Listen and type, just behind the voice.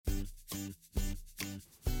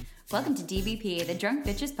Welcome to DBP, the Drunk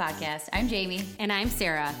Bitches Podcast. I'm Jamie. And I'm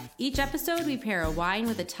Sarah. Each episode, we pair a wine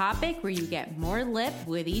with a topic where you get more lip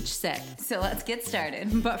with each sip. So let's get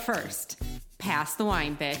started. But first, pass the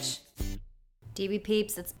wine, bitch. DB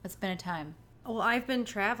peeps, it's been a time. Well, I've been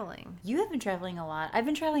traveling. You have been traveling a lot. I've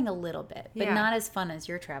been traveling a little bit, but not as fun as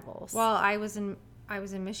your travels. Well, I was in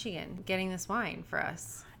Michigan getting this wine for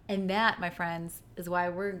us. And that, my friends, is why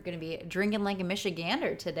we're going to be drinking like a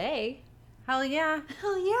Michigander today. Hell yeah.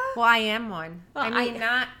 Hell yeah. Well, I am one. Well, I mean,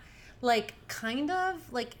 not like kind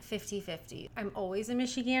of like 50-50. I'm always a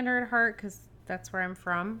Michigander at heart because that's where I'm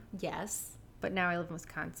from. Yes. But now I live in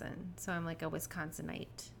Wisconsin, so I'm like a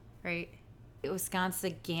Wisconsinite, right?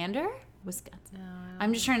 Wisconsin-gander? Wisconsin. No,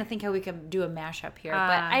 I'm just trying to think how we could do a mashup here, but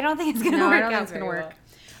I don't think it's going to work. I don't think out it's going to very work.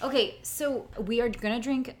 well. Okay, so we are going to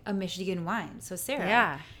drink a Michigan wine. So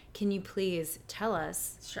Sarah, can you please tell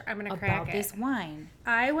us Sure, I'm gonna crack about this wine?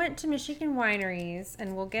 I went to Michigan wineries,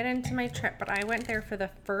 and we'll get into my trip, but I went there for the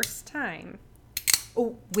first time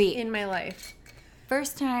Oh, wait. in my life.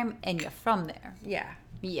 First time and you're from there. Yeah.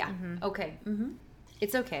 Yeah. Mm-hmm. Okay. Mm-hmm.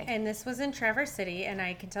 It's okay. And this was in Traverse City, and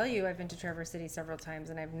I can tell you I've been to Traverse City several times,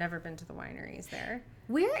 and I've never been to the wineries there.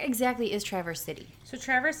 Where exactly is Traverse City? So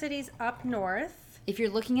Traverse City's up north. If you're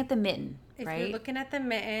looking at the mitten, If right? you're looking at the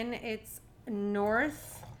mitten, it's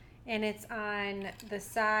north, and it's on the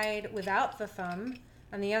side without the thumb.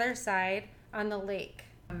 On the other side, on the lake.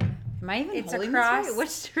 Am I even It's holding across. this right?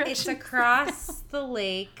 Which direction? It's across the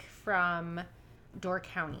lake from Door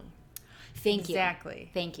County. Thank you.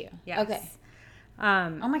 Exactly. Thank you. Yes. Okay.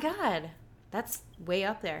 Oh my God. That's way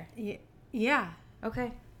up there. Yeah.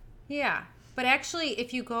 Okay. Yeah. But actually,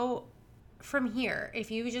 if you go from here,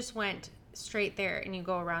 if you just went straight there and you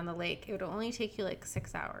go around the lake, it would only take you like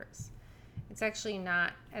 6 hours. It's actually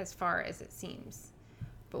not as far as it seems.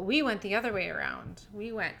 But we went the other way around.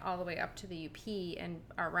 We went all the way up to the UP and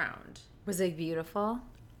around. Was it beautiful?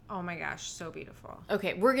 Oh my gosh, so beautiful.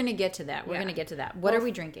 Okay, we're going to get to that. We're going to get to that. What are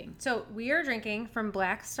we drinking? So we are drinking from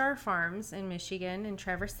Black Star Farms in Michigan in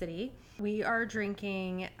Traverse City. We are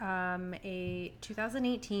drinking a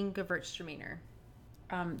 2018 Gewürztraminer.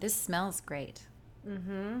 This smells great.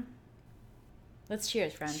 Mm-hmm. Let's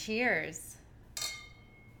cheers, friend. Cheers.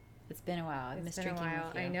 It's been a while. I've missed It's been a drinking while.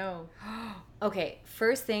 with you. I know. Okay,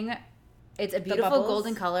 first thing, it's a beautiful bubbles?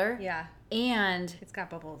 golden color. Yeah. And It's got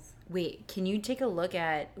bubbles. wait, can you take a look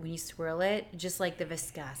at when you swirl it, just like the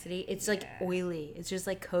viscosity? It's like oily. It's just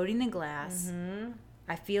like coating the glass. Mm-hmm.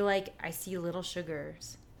 I feel like I see little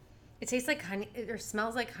sugars. It tastes like honey, or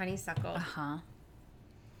smells like honeysuckle. Uh-huh.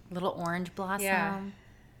 Little orange blossom. Yeah.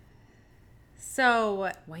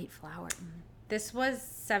 So White flower. this was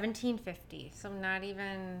 $17.50. So not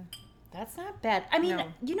even. That's not bad. I mean, No.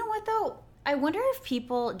 you know what though? I wonder if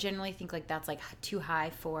people generally think like that's like too high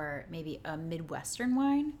for maybe a Midwestern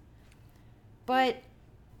wine. But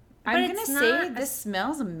I'm going to it's say not this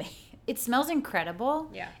smells amazing. It smells incredible.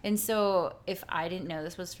 Yeah. And so if I didn't know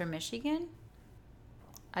this was from Michigan,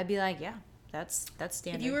 I'd be like, yeah, that's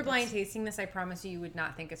standard. If you were blind That's- tasting this, I promise you would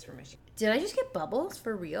not think it's from Michigan. Did I just get bubbles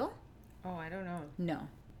for real? Oh, I don't know. No.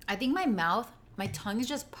 I think my tongue is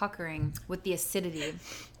just puckering with the acidity.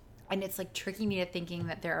 And it's like tricking me to thinking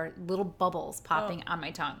that there are little bubbles popping on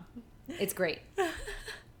my tongue. It's great.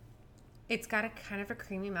 It's got a kind of a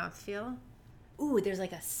creamy mouthfeel. Ooh, there's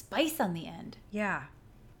like a spice on the end. Yeah.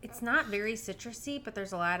 It's not very citrusy, but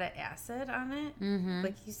there's a lot of acid on it,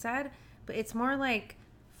 like you said. But it's more like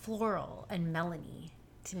floral and melony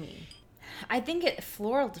to me. I think it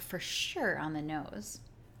floral for sure on the nose.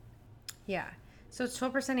 Yeah. So it's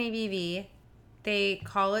 12% ABV. They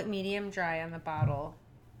call it medium dry on the bottle.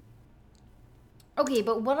 Okay,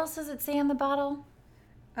 but what else does it say on the bottle?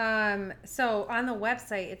 So on the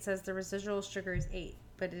website, it says the residual sugar is 8,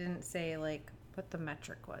 but it didn't say like what the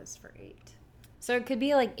metric was for 8. So it could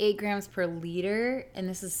be like 8 grams per liter, and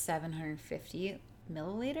this is 750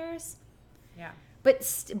 milliliters. Yeah.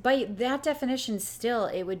 But by that definition, still,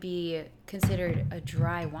 it would be considered a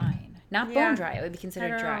dry wine. Not bone dry. It would be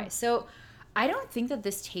considered dry. know. So I don't think that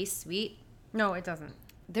this tastes sweet. No, it doesn't.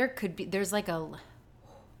 There's like a...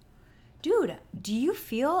 Dude, do you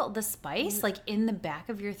feel the spice like in the back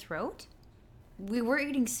of your throat? We were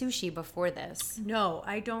eating sushi before this. No,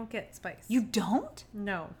 I don't get spice. You don't?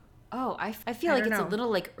 No. Oh, I feel I like don't it's a know. little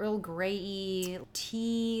like Earl Grey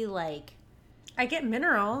tea, like... I get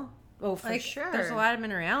mineral. Oh, for Like, sure. There's a lot of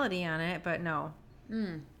minerality on it, but no.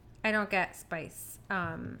 Mm. I don't get spice.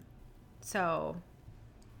 So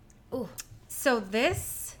Ooh,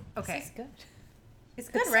 this okay. this is good. It's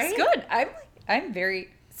good, This right? is good. I'm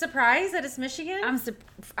very... Surprised that it's Michigan?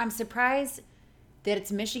 I'm surprised that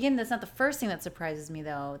it's Michigan. That's not the first thing that surprises me,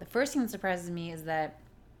 though. The first thing that surprises me is that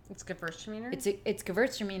It's Gewürztraminer? It's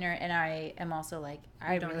Gewürztraminer, and I am also like,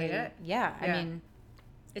 I don't really hate it? Yeah, Yeah. I mean,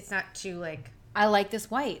 It's not too like... I like this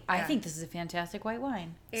white. I Yeah. think this is a fantastic white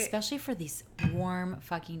wine, especially for these warm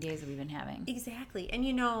fucking days that we've been having. Exactly. And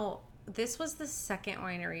you know, this was the second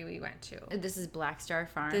winery we went to. This is Black Star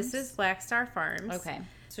Farms. This is Black Star Farms. Okay.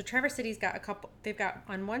 So Traverse City's got a couple. They've got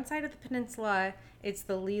on one side of the peninsula, it's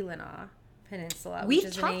the Leelanau Peninsula. We've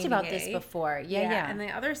which is an talked about this AVA. before. Yeah. And the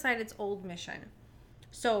other side, it's Old Mission.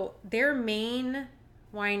 So their main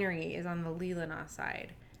winery is on the Leelanau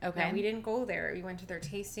side. Okay. Now, we didn't go there. We went to their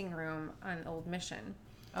tasting room on Old Mission.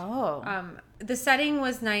 Oh. The setting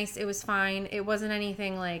was nice. It was fine. It wasn't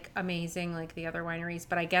anything like amazing like the other wineries,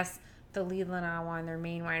 but I guess the Leelanau one, their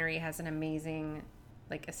main winery, has an amazing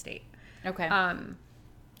like estate. Okay.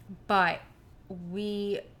 But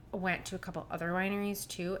we went to a couple other wineries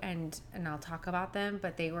too, and I'll talk about them,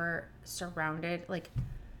 but they were surrounded, like,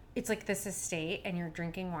 it's like this estate and you're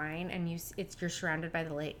drinking wine and you're surrounded by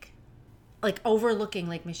the lake, like overlooking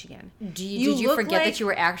Lake Michigan. Did you look forget like- that you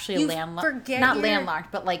were actually you landlocked? forget Not you're-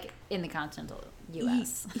 landlocked, but like in the continental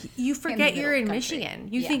U.S. You forget middle you're in country. Michigan.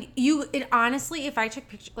 You Yeah. think it honestly, if I took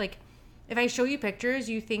pictures, like if I show you pictures,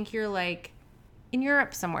 you think you're like in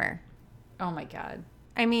Europe somewhere. Oh my God.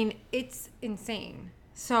 I mean, it's insane.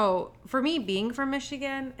 So for me, being from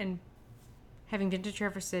Michigan and having been to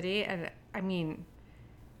Traverse City, and I mean,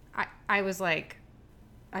 I was like,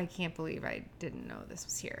 I can't believe I didn't know this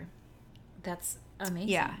was here. That's amazing.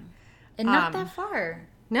 Yeah. And not that far.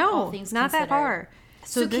 No, all things it's not that considered. far.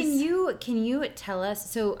 So can you tell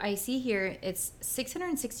us? So I see here it's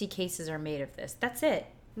 660 cases are made of this. That's it.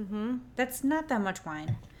 Mm-hmm. That's not that much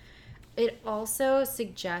wine. It also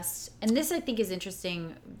suggests, and this I think is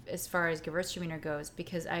interesting as far as Gewürztraminer goes,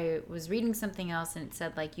 because I was reading something else and it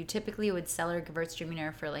said like you typically would cellar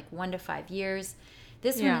Gewürztraminer for like 1 to 5 years.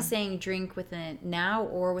 This one is saying drink within now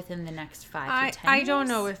or within the next 5 to 10 years. I don't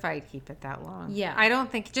know if I'd keep it that long. Yeah. I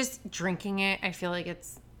don't think just drinking it, I feel like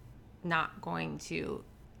it's not going to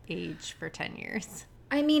age for 10 years.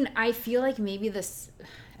 I mean, I feel like maybe this,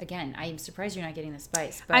 again, I'm surprised you're not getting the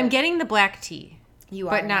spice. But I'm getting the black tea. You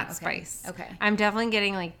but are, not okay. spice. Okay. I'm definitely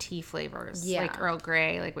getting like tea flavors, Yeah. like Earl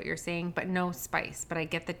Grey, like what you're saying, but no spice. But I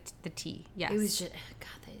get the tea. Yes. It was just, God,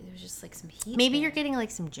 there was just like some heat. Maybe there. you're getting like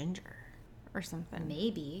some ginger or something.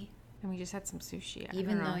 Maybe. And we just had some sushi.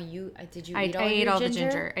 Even don't know. though you, did you I eat all ate your all ginger? the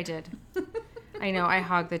ginger. I did. I know. I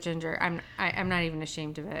hogged the ginger. I'm not even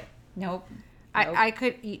ashamed of it. Nope. I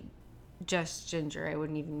could eat just ginger. I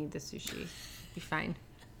wouldn't even need the sushi. Be fine.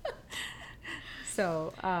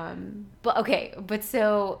 So, But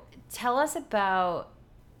so tell us about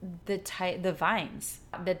the vines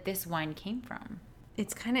that this wine came from.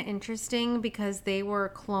 it's kind of interesting because they were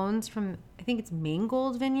clones from, I think it's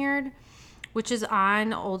Mangold Vineyard, which is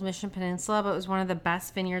on Old Mission Peninsula, but it was one of the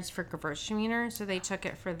best vineyards for Gewürztraminer. So they took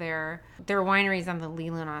it for their wineries on the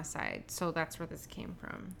Leelanau side. So that's where this came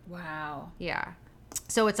from. Wow. Yeah.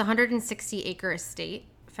 So it's a 160-acre estate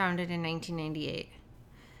founded in 1998.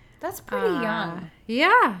 That's pretty young.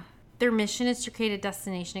 Yeah. Their mission is to create a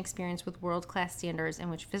destination experience with world-class standards in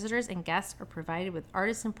which visitors and guests are provided with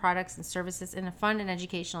artisan products and services in a fun and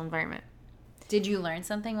educational environment. Did you learn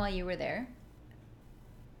something while you were there?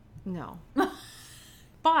 No.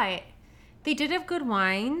 But they did have good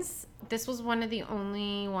wines. This was one of the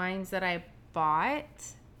only wines that I bought.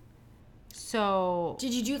 So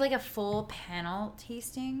Did you do like a full panel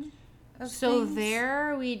tasting of So things?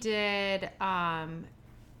 there we did,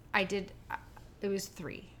 it was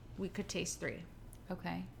 3. We could taste 3.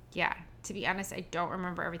 Okay. Yeah. To be honest, I don't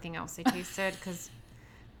remember everything else I tasted because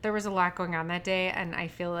there was a lot going on that day and I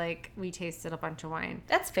feel like we tasted a bunch of wine.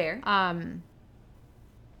 That's fair.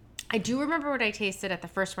 I do remember what I tasted at the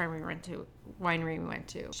first winery we went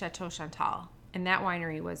to, Chateau Chantal. And that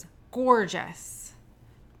winery was gorgeous.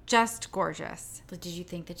 Just gorgeous. But did you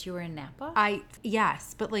think that you were in Napa?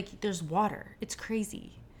 Yes, but like there's water. It's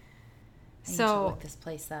crazy. I need to So, look this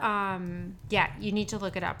place up. yeah, you need to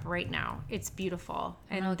look it up right now. It's beautiful.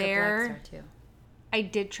 I'm gonna And look up Black there, Star, too. I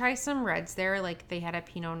did try some reds there. Like they had a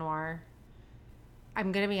Pinot Noir.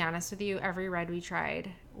 I'm going to be honest with you. Every red we tried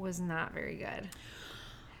was not very good.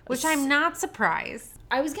 Which I'm not surprised.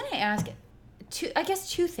 I was gonna ask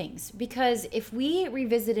two things, because if we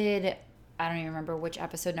revisited, I don't even remember which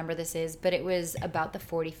episode number this is, but it was about the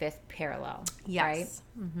 45th parallel. Right?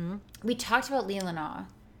 Mm-hmm. We talked about Leelanau.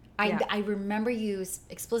 Yeah. I remember you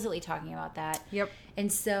explicitly talking about that. Yep.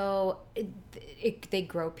 And so they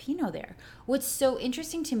grow Pinot there. What's so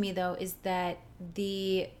interesting to me though is that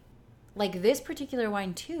this particular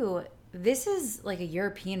wine too, this is like a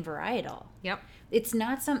European varietal. Yep. It's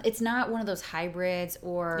not one of those hybrids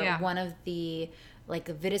or one of the like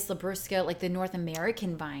the Vitis labrusca, like the North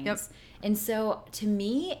American vines. Yep. And so to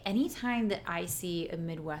me, anytime that I see a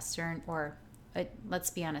Midwestern or let's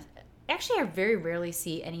be honest, actually I very rarely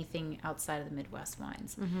see anything outside of the Midwest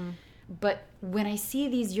wines. Mm-hmm. But when I see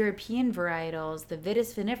these European varietals, the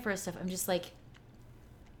Vitis vinifera stuff, I'm just like,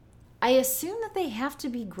 I assume that they have to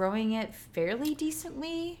be growing it fairly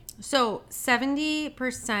decently. So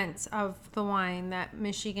 70% of the wine that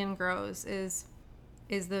Michigan grows is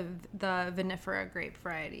the vinifera grape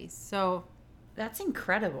varieties. So that's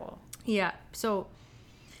incredible. Yeah. So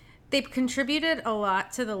they've contributed a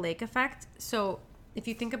lot to the lake effect. So if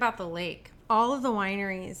you think about the lake, all of the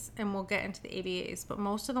wineries, and we'll get into the AVAs, but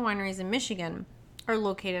most of the wineries in Michigan are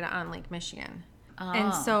located on Lake Michigan.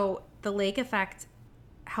 And so the lake effect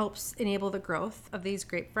helps enable the growth of these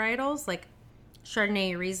grape varietals like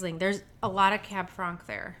Chardonnay, Riesling. There's a lot of Cab Franc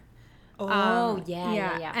there.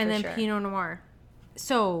 Yeah. And then sure. Pinot Noir.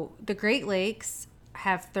 So the Great Lakes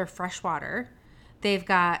have their fresh water. They've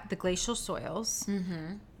got the glacial soils.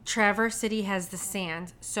 Mm-hmm. Traverse City has the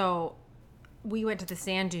sand. So we went to the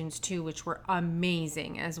sand dunes too, which were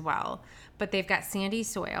amazing as well. But they've got sandy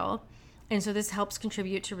soil. And so this helps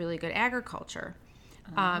contribute to really good agriculture.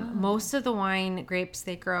 Most of the wine grapes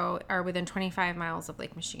they grow are within 25 miles of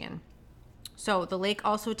Lake Michigan. So the lake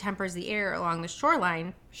also tempers the air along the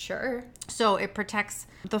shoreline. Sure. So it protects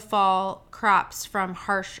the fall crops from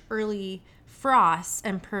harsh early frosts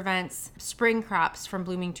and prevents spring crops from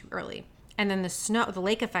blooming too early. And then the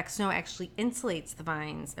lake effect snow actually insulates the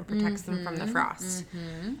vines and protects them from the frost.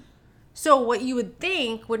 Mm-hmm. So what you would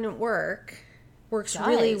think wouldn't works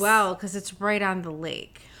really well because it's right on the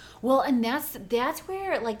lake. Well, and that's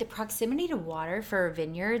where like the proximity to water for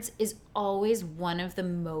vineyards is always one of the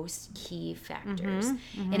most key factors.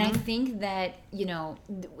 Mm-hmm, mm-hmm. And I think that,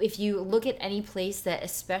 if you look at any place that,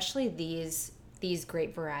 especially these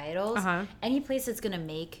grape varietals, any place that's going to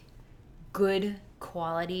make good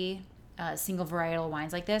quality single varietal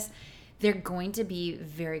wines like this, they're going to be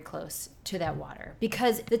very close to that water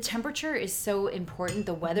because the temperature is so important.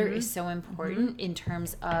 The weather is so important in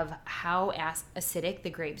terms of how acidic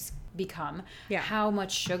the grapes become, how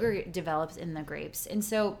much sugar develops in the grapes. And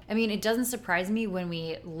so, I mean, it doesn't surprise me when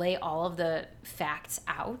we lay all of the facts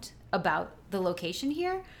out about the location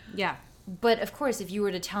here. Yeah. But of course, if you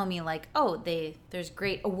were to tell me like, oh, there's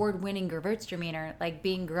great award-winning Gewürztraminer like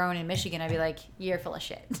being grown in Michigan, I'd be like, you're full of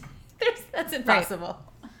shit. That's impossible.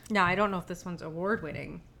 Right. No, I don't know if this one's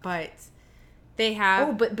award-winning, but they have.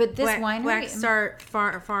 Oh, but this winery, Black Star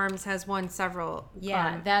Farms has won several.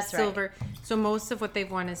 That's silver. Right. So most of what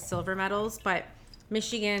they've won is silver medals, but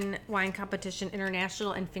Michigan Wine Competition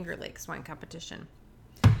International and Finger Lakes Wine Competition.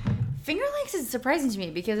 Finger Lakes is surprising to me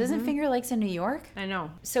because isn't Finger Lakes in New York? I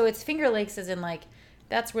know. So it's Finger Lakes as in like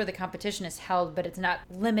that's where the competition is held, but it's not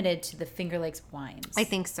limited to the Finger Lakes wines. I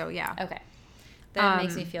think so. Yeah. Okay. That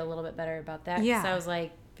makes me feel a little bit better about that. Yeah. Because I was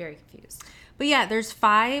like very confused. But yeah, there's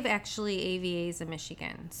 5 actually AVAs in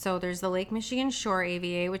Michigan. So there's the Lake Michigan Shore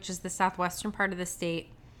AVA, which is the southwestern part of the state.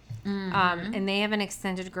 Mm-hmm. And they have an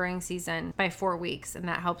extended growing season by 4 weeks, and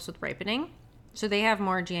that helps with ripening. So they have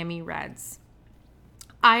more jammy reds.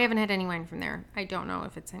 I haven't had any wine from there. I don't know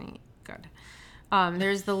if it's any good.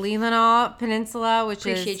 There's the Leelanau Peninsula, which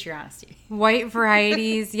Appreciate your honesty. White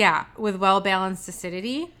varieties, with well-balanced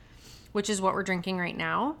acidity, which is what we're drinking right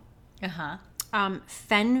now. Uh-huh.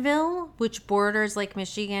 Fenville, which borders Lake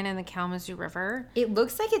Michigan and the Kalamazoo River. It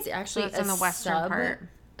looks like it's actually on the western part.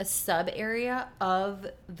 A sub area of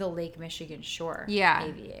the Lake Michigan Shore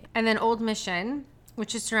AVA. And then Old Mission,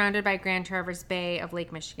 which is surrounded by Grand Traverse Bay of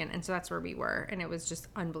Lake Michigan. And so that's where we were. And it was just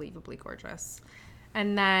unbelievably gorgeous.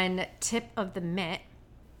 And then Tip of the Mitt,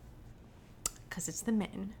 because it's the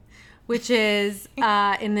mitten, which is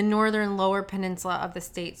in the northern lower peninsula of the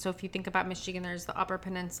state. So if you think about Michigan, there's the upper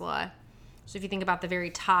peninsula. So if you think about the very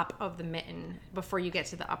top of the mitten before you get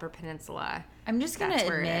to the upper peninsula, I'm just going to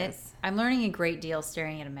admit, I'm learning a great deal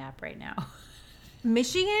staring at a map right now.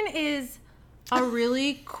 Michigan is a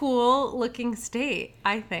really cool looking state,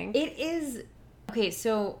 I think. It is. Okay,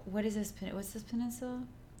 so what is this? What's this peninsula?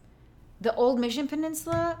 The Old Mission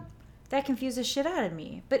Peninsula? That confused the shit out of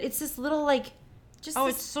me. But it's this little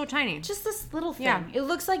it's so tiny. Just this little thing. Yeah. It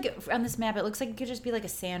looks like, on this map, it looks like it could just be like a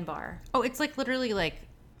sandbar. Oh, it's like literally like,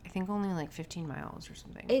 I think only like 15 miles or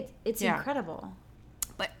something. It's incredible.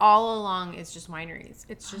 But all along is just wineries.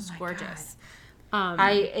 It's just gorgeous.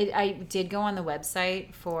 I did go on the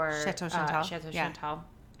website for Chateau Chantal. Chateau Chantal.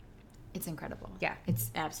 It's incredible. Yeah.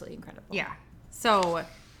 It's absolutely incredible. Yeah. So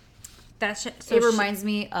That's it reminds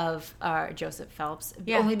me of Joseph Phelps,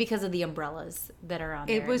 Yeah. only because of the umbrellas that are on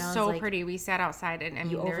there. It was And I so like, pretty. We sat outside, and I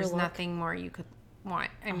mean, there's overlook- nothing more you could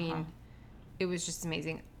want. I mean, it was just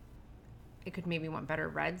amazing. It could maybe want better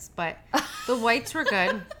reds, but the whites were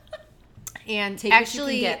good. And Take what you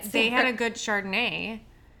actually, can get, they had Sarah. a good Chardonnay,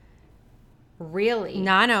 Really?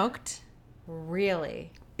 non-oaked.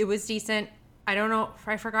 Really? It was decent. I don't know.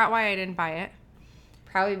 I forgot why I didn't buy it.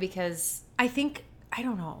 Probably because... I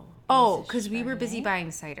don't know. Was Oh, it because we were busy Chardonnay?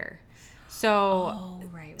 buying cider. So, Oh,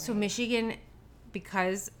 right. so Michigan,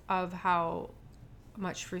 because of how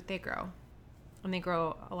much fruit they grow, and they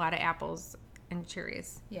grow a lot of apples and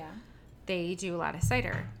cherries, Yeah. they do a lot of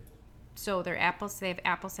cider. So they have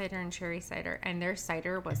apple cider and cherry cider, and their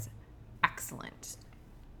cider was excellent.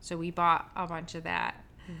 So we bought a bunch of that.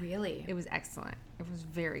 Really? It was excellent. It was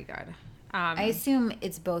very good. I assume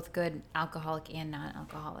it's both good alcoholic and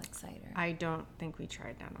non-alcoholic cider. I don't think we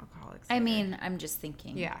tried non-alcoholic cider. I mean, I'm just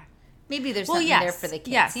thinking. yeah. Maybe there's something there for the kids,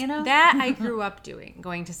 yes. you know? That I grew up doing,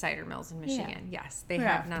 going to cider mills in Michigan. Yeah. Yes, they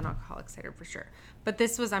Yeah. have non-alcoholic cider for sure. But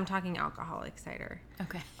this was, I'm talking alcoholic cider.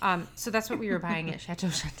 Okay. So that's what we were buying at Chateau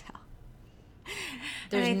Chantal.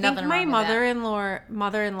 There's and I nothing think my wrong with that.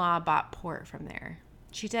 mother-in-law bought port from there.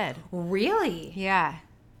 She did. Really? Yeah.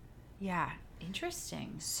 Yeah.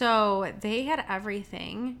 Interesting. So they had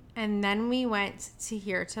everything. And then we went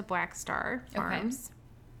to Black Star Farms.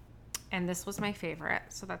 And this was my favorite.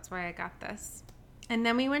 So that's why I got this. And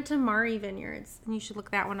then we went to Mari Vineyards. And you should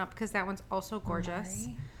look that one up because that one's also gorgeous.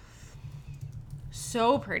 Mari.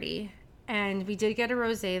 So pretty. And we did get a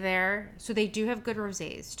rosé there. So they do have good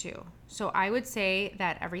rosés too. So I would say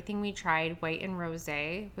that everything we tried, white and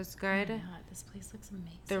rosé, was good. Oh my God, this place looks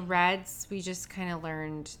amazing. The reds, we just kind of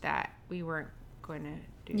learned that we weren't going to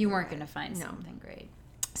do. You the weren't red. going to find No. something great.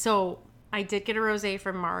 So I did get a rosé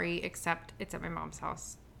from Mari, except it's at my mom's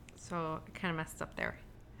house. So I kind of messed up there.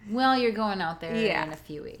 Well, you're going out there Yeah. in a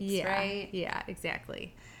few weeks, Yeah. right? Yeah,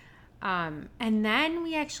 exactly. And then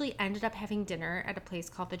we actually ended up having dinner at a place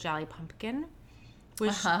called the Jolly Pumpkin,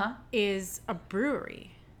 which is a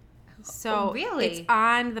brewery. So Oh, really? it's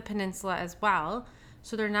on the peninsula as well.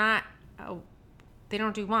 So they're not, they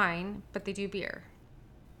don't do wine, but they do beer.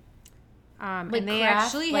 Like and they craft-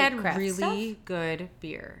 actually like had craft really good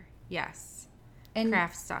beer. Yes. And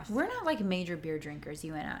Craft stuff. We're not like major beer drinkers,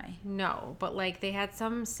 you and I. No, but like they had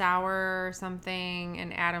some sour or something,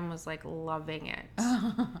 and Adam was like loving it.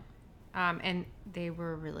 And they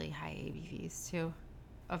were really high ABVs too,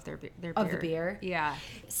 of their beer. Of the beer? Yeah.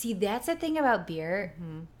 See, that's the thing about beer.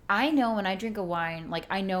 I know when I drink a wine, like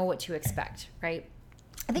I know what to expect, right?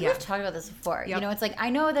 I think Yeah. we've talked about this before. You Yep. know, it's like I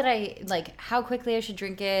know that I like how quickly I should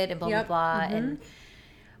drink it and blah Yep. blah blah. And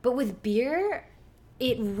but with beer,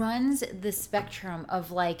 it runs the spectrum of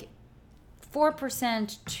like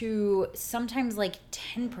 4% to sometimes like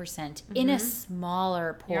 10% in a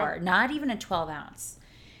smaller pour, Yep. not even a 12 ounce.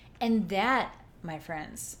 And that, my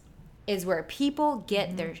friends, is where people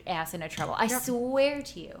get their ass into trouble. I swear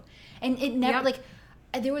to you. And it never, Yep. like,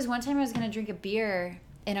 there was one time I was going to drink a beer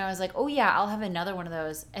and I was like, oh yeah, I'll have another one of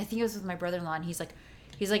those. I think it was with my brother-in-law and he's like,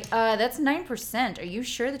 that's 9%. Are you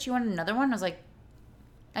sure that you want another one? I was like,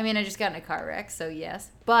 I mean, I just got in a car wreck, so yes.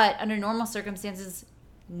 But under normal circumstances,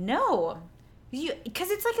 no. Because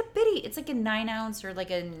it's like a bitty. It's like a 9 ounce or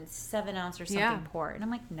like a 7 ounce or something Yeah. pour. And I'm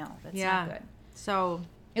like, no, that's Yeah. not good. So,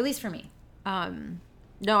 At least for me.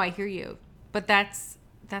 no, I hear you. But that's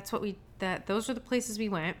what those are the places we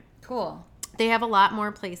went. Cool. They have a lot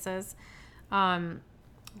more places.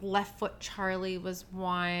 Left Foot Charlie was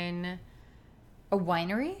one. A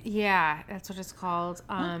winery? Yeah, that's what it's called.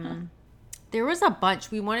 There was a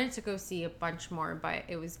bunch. We wanted to go see a bunch more, but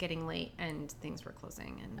it was getting late and things were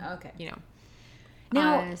closing. And Okay. you know.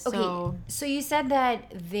 Now, so- okay. So you said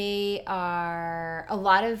that they are a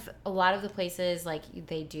lot of the places like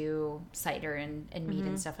they do cider and meat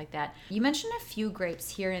and stuff like that. You mentioned a few grapes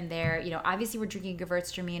here and there. You know, obviously we're drinking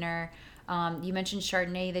Gewürztraminer. You mentioned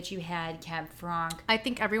Chardonnay that you had, Cab Franc. I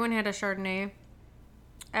think everyone had a Chardonnay.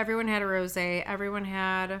 Everyone had a rosé. Everyone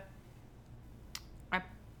had a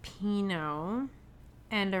Pinot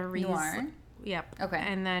and a Riesling. Noir. Yep. Okay.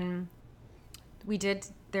 And then we did.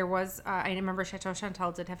 There was. I remember Chateau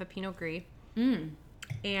Chantal did have a Pinot Gris.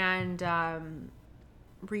 And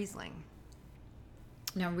Riesling.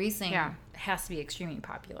 Now Riesling Yeah. has to be extremely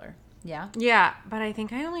popular. Yeah. Yeah, but I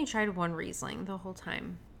think I only tried one Riesling the whole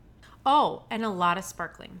time. Oh, and a lot of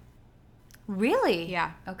sparkling. Really?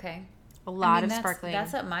 Yeah, Okay. a lot of that's, sparkling.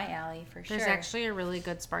 That's up my alley for sure. There's actually a really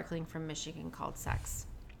good sparkling from Michigan called Sex.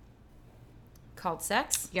 called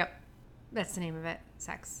Sex. Yep. That's the name of it.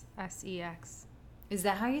 Sex. S-E-X. Is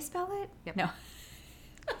that how you spell it? Yep. No.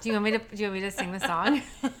 Do you want me to sing the song?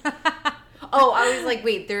 Oh, I was like,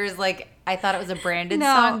 wait, there's like, I thought it was a Brandon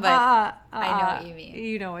song, but I know what you mean.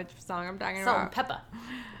 You know which song I'm talking Salt about. and pepper.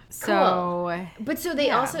 So, But so they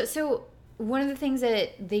yeah. also, so one of the things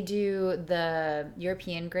that they do, the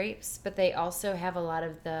European grapes, but they also have a lot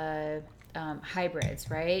of the hybrids,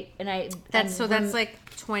 right? that's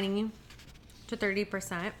like 20 to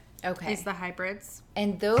 30%. Okay. Is the hybrids.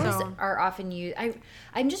 And those So- are often used.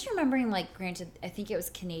 I'm just remembering, like, granted, I think it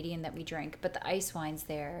was Canadian that we drank, but the ice wines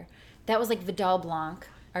there, that was like Vidal Blanc.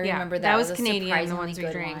 I remember that was a Canadian, the surprisingly ones we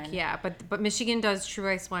good drank. one. Yeah, but Michigan does true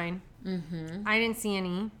ice wine. Mm-hmm. I didn't see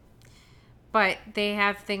any. But they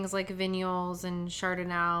have things like Vignoles and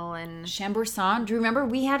Chardonnay and... Chambourson. Do you remember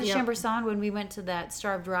we had a Yep. Chambourson when we went to that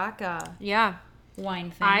Starved Rock Yeah.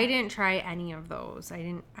 wine thing? I didn't try any of those.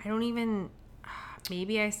 I don't even...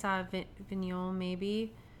 Maybe I saw Vignole,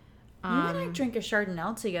 maybe. You and I drank a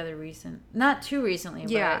Chardonnay together not too recently,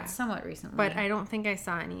 Yeah. but somewhat recently. But I don't think I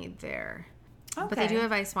saw any there. Okay. But they do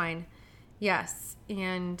have ice wine. Yes.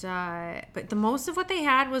 And, but the most of what they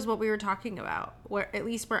had was what we were talking about, at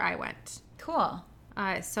least where I went. Cool.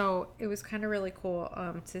 So it was kind of really cool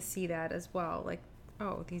to see that as well. Like,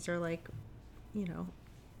 oh, these are like,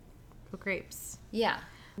 grapes. Yeah.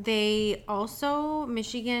 They also,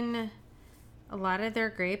 Michigan, a lot of their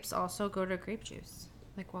grapes also go to grape juice,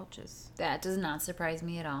 like Welch's. That does not surprise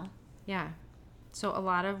me at all. Yeah. So a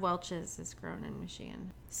lot of Welch's is grown in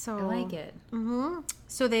Michigan. So I like it. Mm-hmm.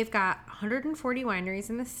 So they've got 140 wineries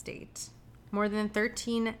in the state, more than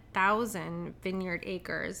 13,000 vineyard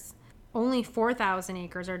acres. Only 4,000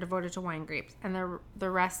 acres are devoted to wine grapes, and the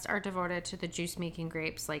rest are devoted to the juice-making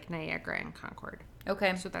grapes like Niagara and Concord.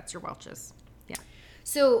 Okay. So that's your Welch's. Yeah.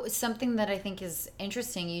 So something that I think is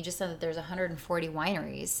interesting, you just said that there's 140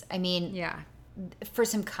 wineries. I mean, Yeah. for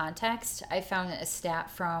some context, I found a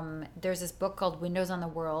stat from, there's this book called Windows on the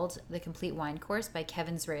World, The Complete Wine Course by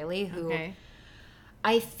Kevin Zraly, who Okay.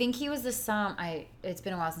 I think he was it's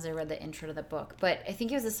been a while since I read the intro to the book, but I think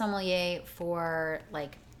he was a sommelier for,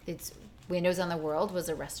 like, it's Windows on the World was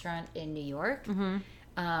a restaurant in New York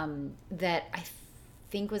that I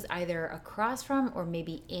think was either across from or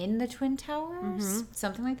maybe in the Twin Towers,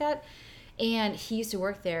 something like that. And he used to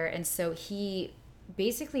work there, and so he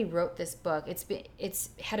basically wrote this book. It's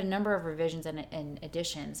had a number of revisions and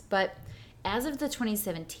additions, but as of the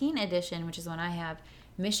 2017 edition, which is one I have,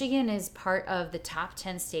 Michigan is part of the top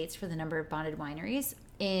 10 states for the number of bonded wineries.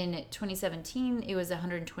 In 2017, it was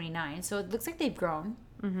 129. So it looks like they've grown.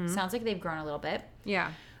 Sounds like they've grown a little bit.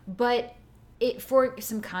 Yeah. But for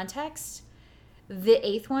some context, the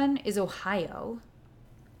 8th one is Ohio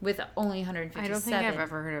with only 157. I don't think I've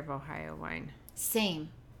ever heard of Ohio wine. Same.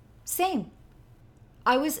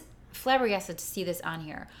 I was flabbergasted to see this on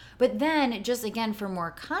here. But then, just again for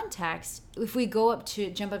more context, if we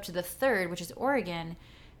jump up to the 3rd, which is Oregon,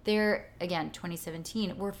 there again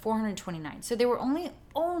 2017 were 429. So there were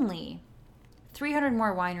only 300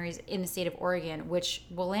 more wineries in the state of Oregon, which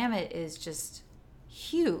Willamette is just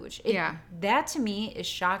huge. Yeah. That to me is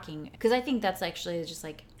shocking because I think that's actually just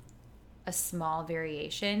like a small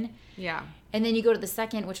variation. Yeah. And then you go to the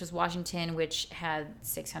 2nd, which was Washington, which had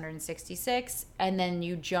 666. And then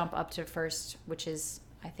you jump up to 1st, which is,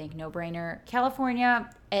 I think, no-brainer, California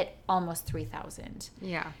at almost 3,000.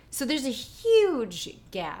 Yeah. So there's a huge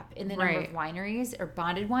gap in the number Right. of wineries or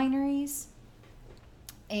bonded wineries.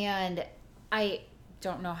 And I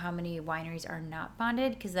don't know how many wineries are not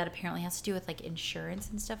bonded because that apparently has to do with like insurance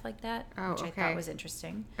and stuff like that, Oh, which I okay. thought was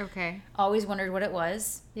interesting. Okay. Always wondered what it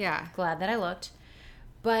was. Yeah. Glad that I looked.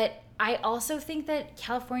 But I also think that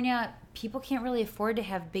California, people can't really afford to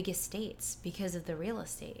have big estates because of the real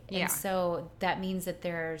estate. Yeah. And so that means that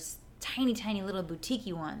there's tiny, tiny little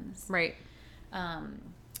boutique-y ones. Right.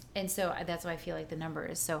 And so that's why I feel like the number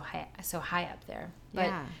is so high up there. But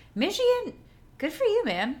Yeah. Michigan, good for you,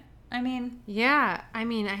 man. I mean, Yeah. I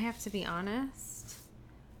mean, I have to be honest.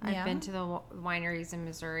 I've Yeah? been to the wineries in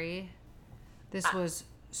Missouri. The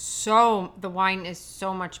wine is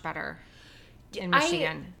so much better in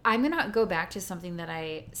Michigan. I'm going to go back to something that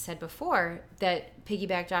I said before that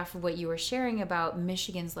piggybacked off of what you were sharing about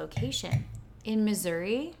Michigan's location. In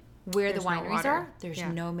Missouri, where There's the no wineries water. are, there's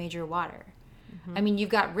Yeah. no major water. I mean, you've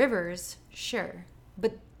got rivers, sure,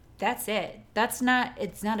 but that's it. It's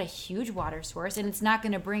not a huge water source, and it's not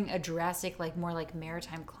going to bring a drastic, like more like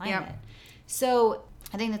maritime climate. So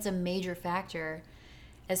I think that's a major factor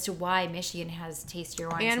as to why Michigan has tastier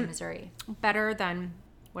wines And than Missouri. Better than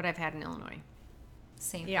what I've had in Illinois.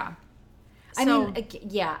 Same. Yeah. I mean,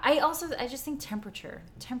 yeah. I just think temperature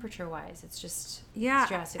wise, it's just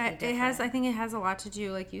drastically different. I think it has a lot to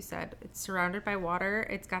do, like you said. It's surrounded by water.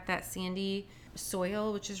 It's got that sandy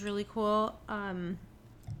soil, which is really cool.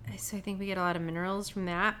 So I think we get a lot of minerals from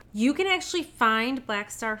that. You can actually find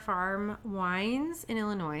Black Star Farm wines in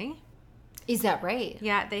Illinois. Is that right?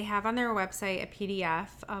 Yeah, they have on their website a PDF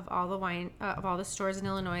of all the wine of all the stores in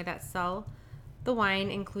Illinois that sell the wine,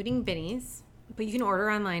 including Binny's. But you can order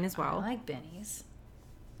online as well. I like Binny's.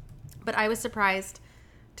 But I was surprised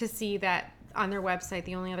to see that on their website,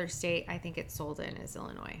 the only other state I think it's sold in is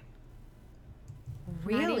Illinois.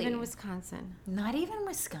 Really? Not even Wisconsin. Not even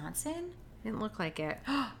Wisconsin? Didn't look like it.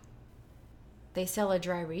 They sell a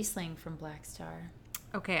dry Riesling from Black Star.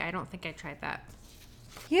 Okay, I don't think I tried that.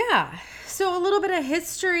 Yeah. So a little bit of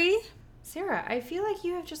history. Sarah, I feel like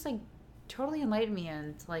you have just like totally enlightened me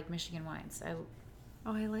into like Michigan wines.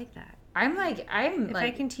 I like that. If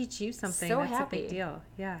I can teach you something, so that's happy. a big deal.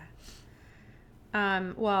 Yeah.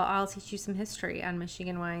 Well, I'll teach you some history on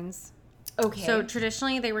Michigan wines. Okay. So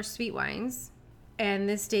traditionally they were sweet wines, and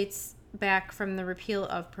this dates back from the repeal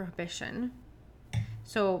of Prohibition.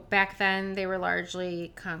 So back then they were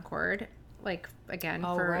largely Concord, like again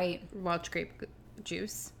for Welch grape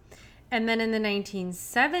juice. And then in the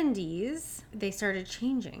 1970s, they started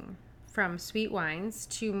changing from sweet wines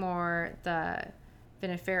to more the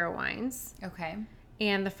vinifera wines. Okay.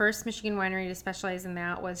 And the first Michigan winery to specialize in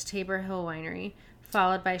that was Tabor Hill Winery,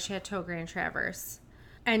 followed by Chateau Grand Traverse.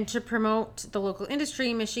 And to promote the local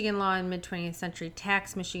industry, Michigan law in mid-20th century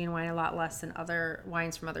taxed Michigan wine a lot less than other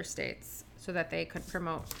wines from other states so that they could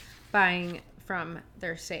promote buying from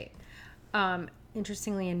their state.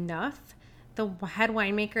 Interestingly enough, the head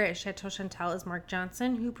winemaker at Chateau Chantal is Mark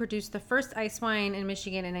Johnson, who produced the first ice wine in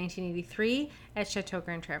Michigan in 1983 at Chateau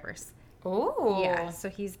Grand Traverse. Oh. Yeah, so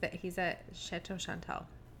he's at Chateau Chantal.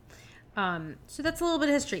 So that's a little bit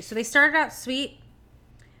of history. So they started out sweet,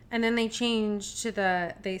 and then they changed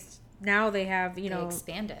to now they have, They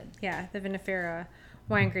expanded. Yeah, the vinifera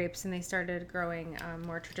wine grapes, and they started growing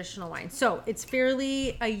more traditional wine. So it's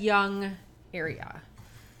fairly a young area.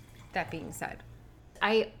 That being said,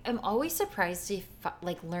 I am always surprised to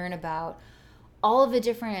learn about all of the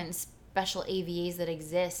different special AVAs that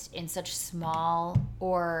exist in such small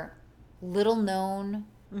or little known,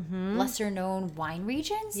 lesser known wine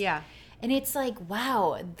regions. yeah, And it's like,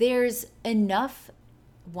 wow, there's enough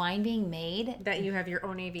wine being made that you have your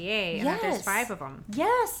own AVA, and that there's 5 of them.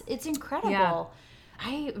 Yes, it's incredible. Yeah.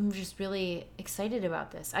 I am just really excited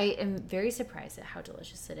about this. I am very surprised at how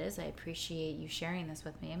delicious it is. I appreciate you sharing this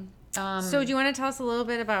with me. So do you want to tell us a little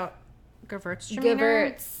bit about Gewürztraminer?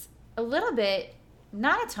 Gewürz, a little bit,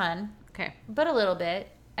 not a ton, Okay. but a little bit.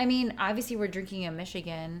 I mean, obviously we're drinking in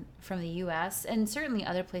Michigan from the U.S., and certainly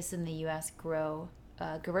other places in the U.S. grow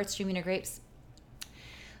Gewürztraminer grapes.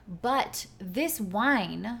 But this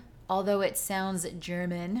wine, although it sounds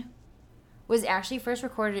German, was actually first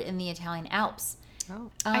recorded in the Italian Alps. Oh.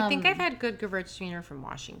 I think I've had good Gewürztraminer from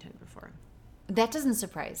Washington before. That doesn't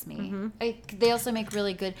surprise me. They also make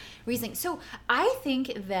really good Riesling. So I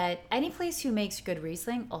think that any place who makes good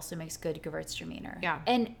Riesling also makes good Gewürztraminer. Yeah.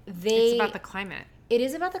 And It's about the climate. It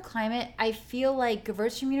is about the climate. I feel like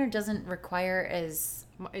Gewürztraminer doesn't require as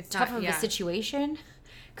tough of a situation.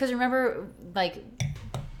 Because remember, like,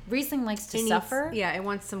 Riesling likes to suffer. Yeah, it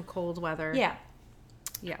wants some cold weather. Yeah.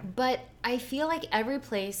 Yeah. But I feel like every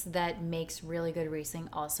place that makes really good Riesling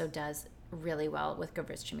also does really well with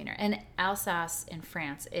Gewürztraminer. And Alsace in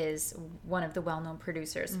France is one of the well-known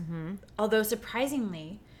producers. Although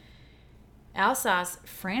surprisingly, Alsace,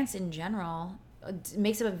 France in general,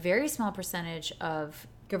 makes up a very small percentage of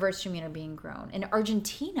Gewürztraminer being grown. And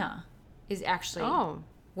Argentina is actually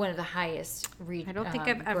one of the highest regions. I don't think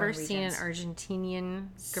I've ever seen an Argentinian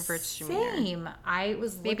Gewürztraminer. Same. I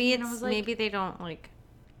was Maybe looking and I was like, maybe they don't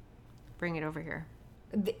bring it over here.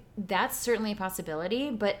 That's certainly a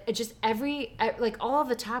possibility, but it just all of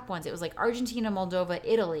the top ones, it was like Argentina, Moldova,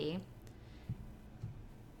 Italy,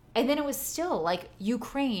 and then it was still like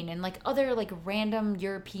Ukraine and like other like random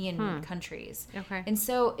European countries. Okay. And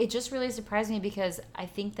so it just really surprised me because I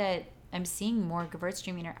think that I'm seeing more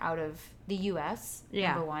Gewürztraminer out of the U.S.,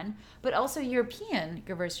 number one, but also European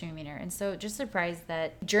Gewürztraminer. And so just surprised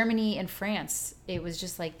that Germany and France, it was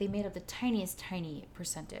just like they made up the tiny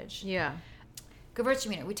percentage. Yeah.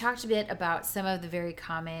 Gewürztraminer. We talked a bit about some of the very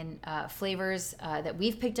common flavors that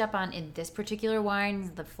we've picked up on in this particular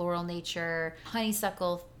wine, the floral nature,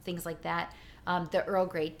 honeysuckle, things like that. The Earl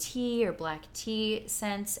Grey tea or black tea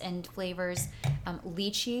scents and flavors.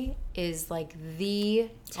 Lychee is like the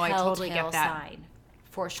telltale sign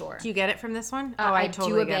for sure. Do you get it from this one? I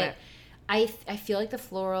totally get it. I feel like the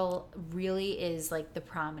floral really is like the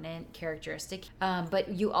prominent characteristic. But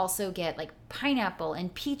you also get like pineapple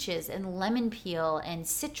and peaches and lemon peel and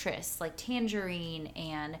citrus, like tangerine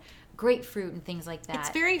and grapefruit and things like that. It's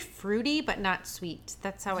very fruity, but not sweet.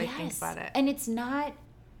 That's how I think about it. And it's not,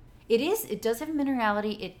 it does have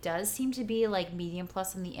minerality. It does seem to be like medium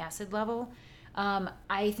plus in the acid level.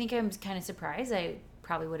 I think I'm kind of surprised. I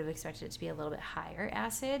probably would have expected it to be a little bit higher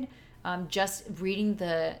acid. Just reading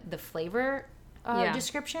the flavor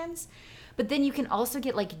descriptions. But then you can also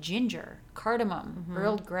get like ginger, cardamom,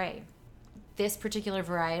 Earl Grey. This particular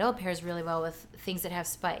varietal pairs really well with things that have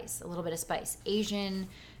spice, a little bit of spice. Asian,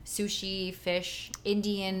 sushi, fish,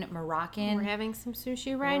 Indian, Moroccan. We're having some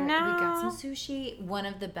sushi right now. We got some sushi. One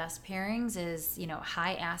of the best pairings is,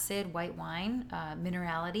 high acid white wine,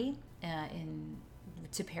 minerality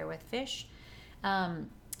to pair with fish.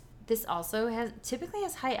 This also typically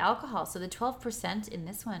has high alcohol, so the 12% in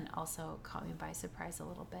this one also caught me by surprise a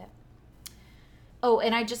little bit. Oh,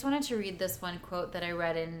 and I just wanted to read this one quote that I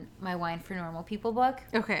read in my Wine for Normal People book.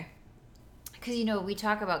 Okay. Because, we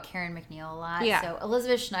talk about Karen McNeil a lot. Yeah. So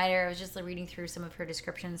Elizabeth Schneider, I was just reading through some of her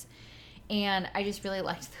descriptions, and I just really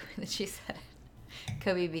liked the way that she said it.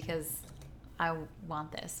 Could be because I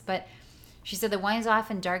want this. But she said the wine is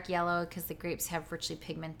often dark yellow because the grapes have richly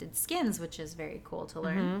pigmented skins, which is very cool to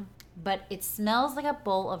learn. Mm-hmm. But it smells like a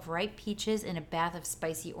bowl of ripe peaches in a bath of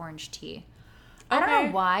spicy orange tea. I don't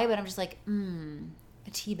know why, but I'm just like,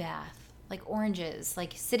 a tea bath. Like oranges,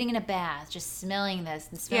 like sitting in a bath, just smelling this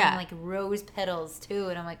and smelling like rose petals too.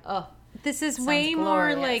 And I'm like, oh, this is way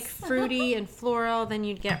more like fruity and floral than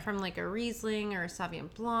you'd get from like a Riesling or a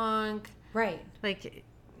Sauvignon Blanc. Right. Like,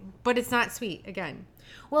 but it's not sweet again.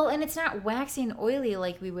 Well, and it's not waxy and oily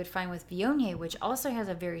like we would find with Viognier, which also has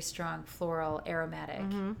a very strong floral aromatic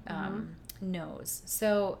nose.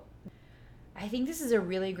 So I think this is a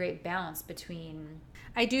really great balance between...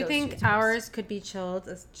 I do think ours could be chilled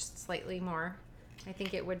just slightly more. I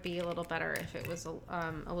think it would be a little better if it was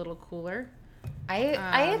a little cooler.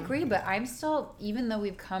 I agree, but I'm still, even though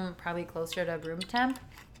we've come probably closer to room temp,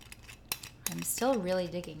 I'm still really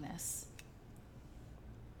digging this.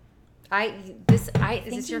 Is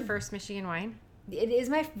this your first Michigan wine? It is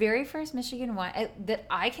my very first Michigan wine that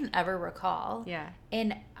I can ever recall. Yeah.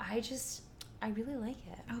 And I really like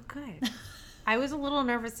it. Oh, good. I was a little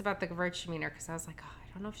nervous about the Gewürztraminer because I was like, oh,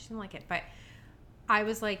 I don't know if she's going to like it. But I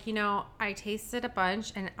was like, I tasted a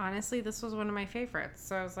bunch, and honestly, this was one of my favorites.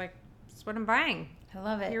 So I was like, this is what I'm buying. I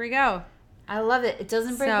love it. Here we go. I love it. It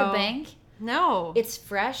doesn't break the bank. No. It's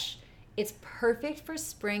fresh. It's perfect for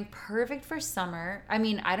spring, perfect for summer. I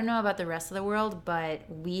mean, I don't know about the rest of the world, but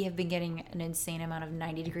we have been getting an insane amount of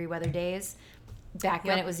 90-degree weather days back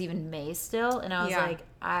when it was even May still. And I was like,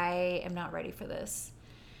 I am not ready for this.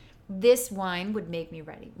 This wine would make me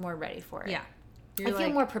more ready for it. Yeah. I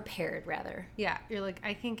feel more prepared, rather. Yeah. You're like,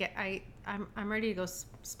 I'm ready to go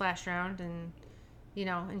splash around and,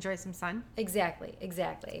 enjoy some sun.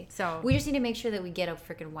 Exactly. So we just need to make sure that we get a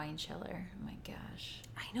freaking wine chiller. Oh my gosh.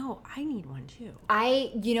 I know. I need one too.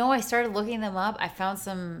 I started looking them up. I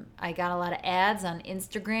got a lot of ads on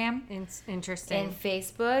Instagram. It's interesting. And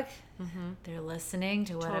Facebook. Mm-hmm. They're listening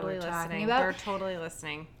to what we're talking about. They're totally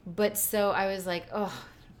listening. But so I was like, oh,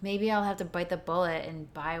 maybe I'll have to bite the bullet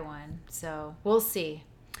and buy one. So we'll see.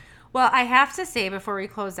 Well, I have to say before we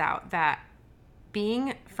close out that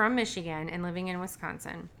being from Michigan and living in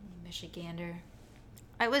Wisconsin. Michigander.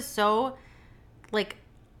 I was so,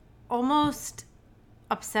 almost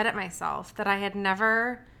upset at myself that I had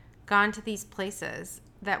never gone to these places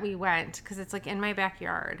that we went because it's in my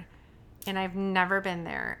backyard and I've never been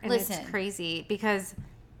there. And it's crazy because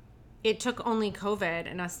it took only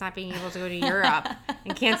COVID and us not being able to go to Europe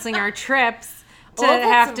and canceling our trips to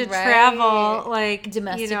have to travel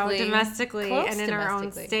domestically and in our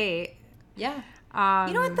own state. Yeah.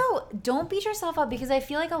 You know what though? Don't beat yourself up because I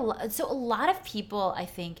feel like a lot of people, I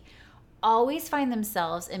think, always find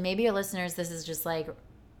themselves, and maybe your listeners, this is just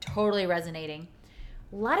totally resonating.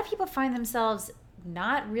 A lot of people find themselves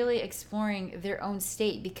not really exploring their own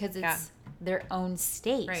state because it's their own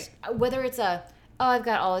state. Right. Whether it's I've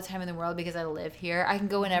got all the time in the world because I live here. I can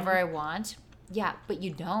go whenever I want. Yeah, but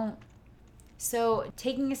you don't. So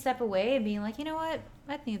taking a step away and being like, you know what?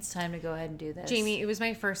 I think it's time to go ahead and do this. Jamie, it was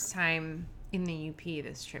my first time in the UP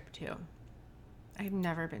this trip too. I've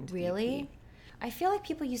never been to really? the UP. I feel like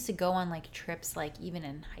people used to go on trips even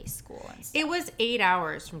in high school and stuff. It was 8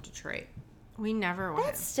 hours from Detroit. We never went.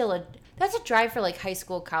 That's a drive for high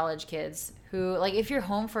school, college kids who if you're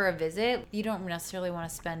home for a visit, you don't necessarily want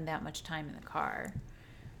to spend that much time in the car.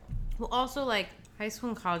 Well, also high school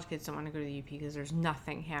and college kids don't want to go to the UP because there's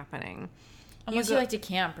nothing happening. Unless you like to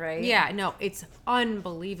camp, right? Yeah, no, it's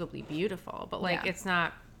unbelievably beautiful, but like Yeah. it's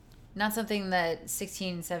not. Not something that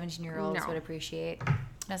 16, 17-year-olds No. would appreciate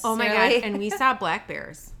Oh my necessarily. god! And we saw black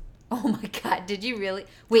bears. Oh my god, did you really?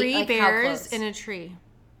 Wait, Three like, how bears close? in a tree.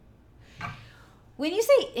 When you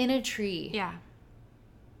say in a tree, Yeah,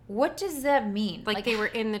 what does that mean? like they were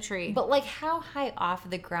in the tree. But like, how high off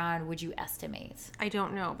the ground would you estimate? I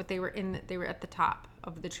don't know, but they were they were at the top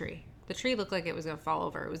of the tree. The tree looked like it was gonna fall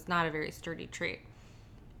over. It was not a very sturdy tree,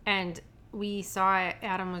 and we saw it.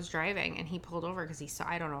 Adam was driving, and he pulled over because he saw.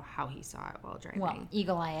 I don't know how he saw it while driving. Well,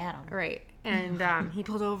 Eagle Eye Adam. Right. And he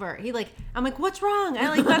pulled over. I'm like, what's wrong? I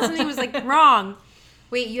like thought something was like wrong.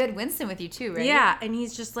 Wait, you had Winston with you too, right? Yeah. And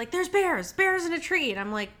he's just like, there's bears in a tree. And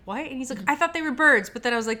I'm like, what? And he's like, I thought they were birds. But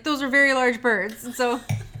then I was like, those are very large birds. And so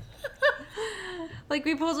like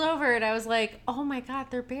we pulled over and I was like, oh my God,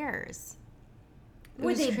 they're bears. It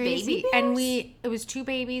Were was they baby bears? And it was 2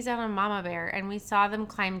 babies and a mama bear. And we saw them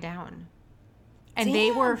climb down. And they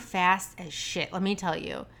Damn. were fast as shit. Let me tell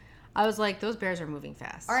you. I was like, those bears are moving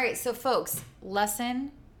fast. All right, so folks,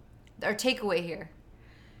 lesson or takeaway here.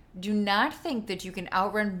 Do not think that you can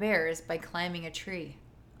outrun bears by climbing a tree.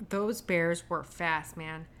 Those bears were fast,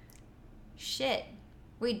 man. Shit.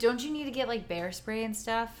 Wait, don't you need to get like bear spray and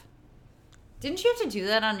stuff? Didn't you have to do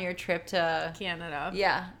that on your trip to Canada.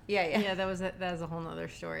 Yeah. Yeah, that was a whole nother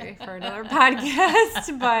story for another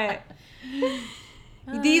podcast. But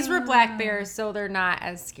these were black bears, so they're not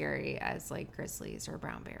as scary as like grizzlies or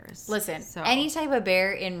brown bears. Listen, So, any type of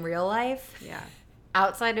bear in real life, yeah.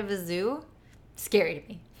 outside of a zoo, scary to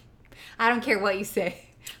me. I don't care what you say.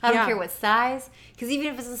 I don't Yeah. care what size. Because even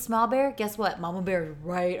if it's a small bear, guess what? Mama bear is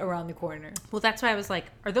right around the corner. Well, that's why I was like,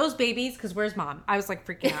 are those babies? Because where's mom? I was like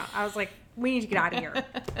freaking out. I was like, we need to get out of here.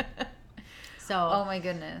 So, Oh my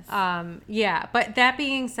goodness. yeah. But that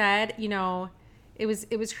being said, you know, it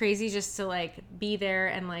was crazy just to like be there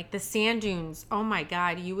and like the sand dunes. Oh my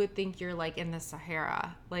God, you would think you're like in the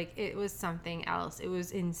Sahara. Like it was something else. It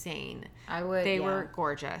was insane. They were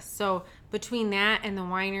gorgeous. So between that and the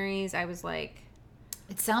wineries, I was like,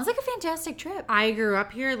 It sounds like a fantastic trip. I grew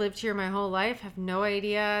up here, lived here my whole life, have no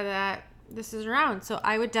idea that this is around. So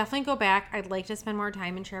I would definitely go back. I'd like to spend more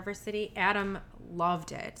time in Traverse City. Adam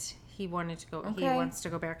loved it. He wanted to go. Okay. He wants to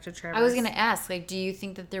go back to Traverse. I was going to ask, like, do you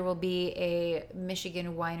think that there will be a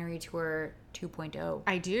Michigan Winery Tour 2.0?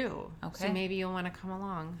 I do. Okay. So maybe you'll want to come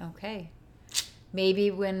along. Okay. Maybe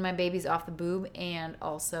when my baby's off the boob and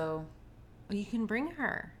also... You can bring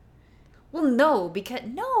her. Well, no, because...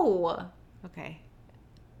 No! Okay.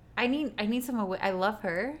 I need some away... I love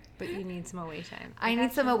her. But you need some away time. I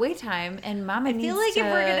need some away time, and Mama needs I feel like to... if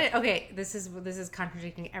we're gonna this is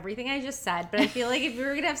contradicting everything I just said, but I feel like if we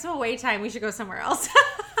were gonna have some away time, we should go somewhere else.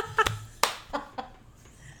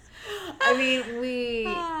 I mean, we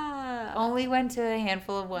only went to a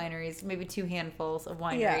handful of wineries, maybe 2 handfuls of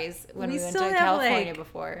wineries when we went still to have, California like,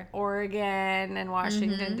 before. Oregon and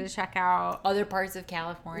Washington to check out. Other parts of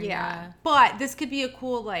California. Yeah, but this could be a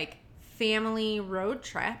cool like family road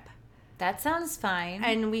trip, That sounds fine.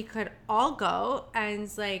 and we could all go, and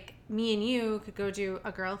like me and you could go do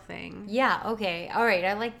a girl thing. Yeah, okay. All right,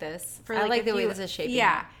 I like this. I like the way this is shaping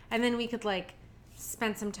Yeah, up. and then we could like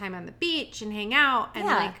spend some time on the beach and hang out and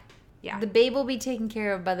Yeah. like The babe will be taken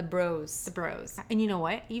care of by the bros. the bros. And you know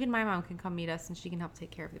what? Even my mom can come meet us and she can help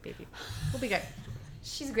take care of the baby. We'll be good.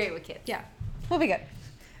 She's great with kids. Yeah, we'll be good.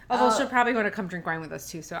 Although she'll probably want to come drink wine with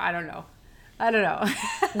us too. So I don't know.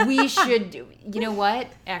 We should do. You know what?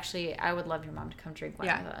 Actually, I would love your mom to come drink wine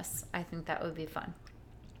Yeah. with us. I think that would be fun.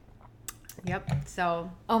 Yep.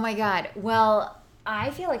 So Oh my God. Well,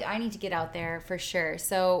 I feel like I need to get out there for sure.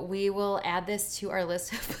 So we will add this to our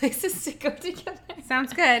list of places to go together.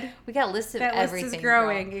 sounds good. We got a list of That everything. list is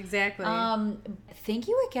growing. Exactly. Thank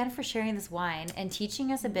you again for sharing this wine and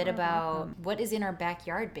teaching us a bit about what is in our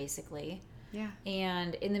backyard, basically. Yeah.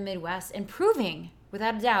 And in the Midwest, and proving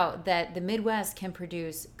without a doubt that the Midwest can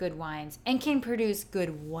produce good wines and can produce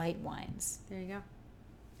good white wines. There you go.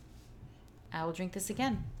 I will drink this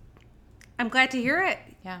again. I'm glad to hear it.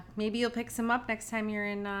 Yeah. Maybe you'll pick some up next time you're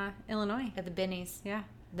in Illinois. At the Binnies. Yeah.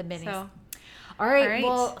 The Binnies. So, All right. all right.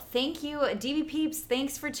 Well, thank you, DB Peeps.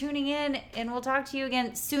 Thanks for tuning in, and we'll talk to you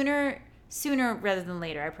again sooner rather than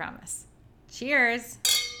later, I promise. cheers.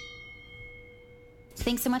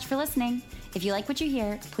 Thanks so much for listening. If you like what you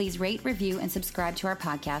hear, please rate, review, and subscribe to our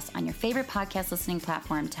podcast on your favorite podcast listening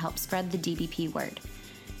platform to help spread the DBP word.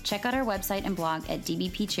 Check out our website and blog at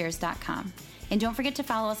dbpcheers.com. And don't forget to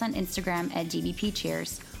follow us on Instagram at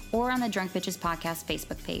dbpcheers or on the Drunk Bitches Podcast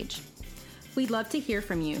Facebook page. We'd love to hear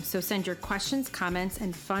from you, so send your questions, comments,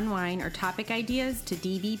 and fun wine or topic ideas to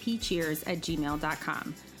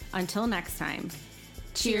dbpcheers@gmail.com. Until next time.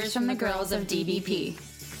 Cheers from the girls of DBP.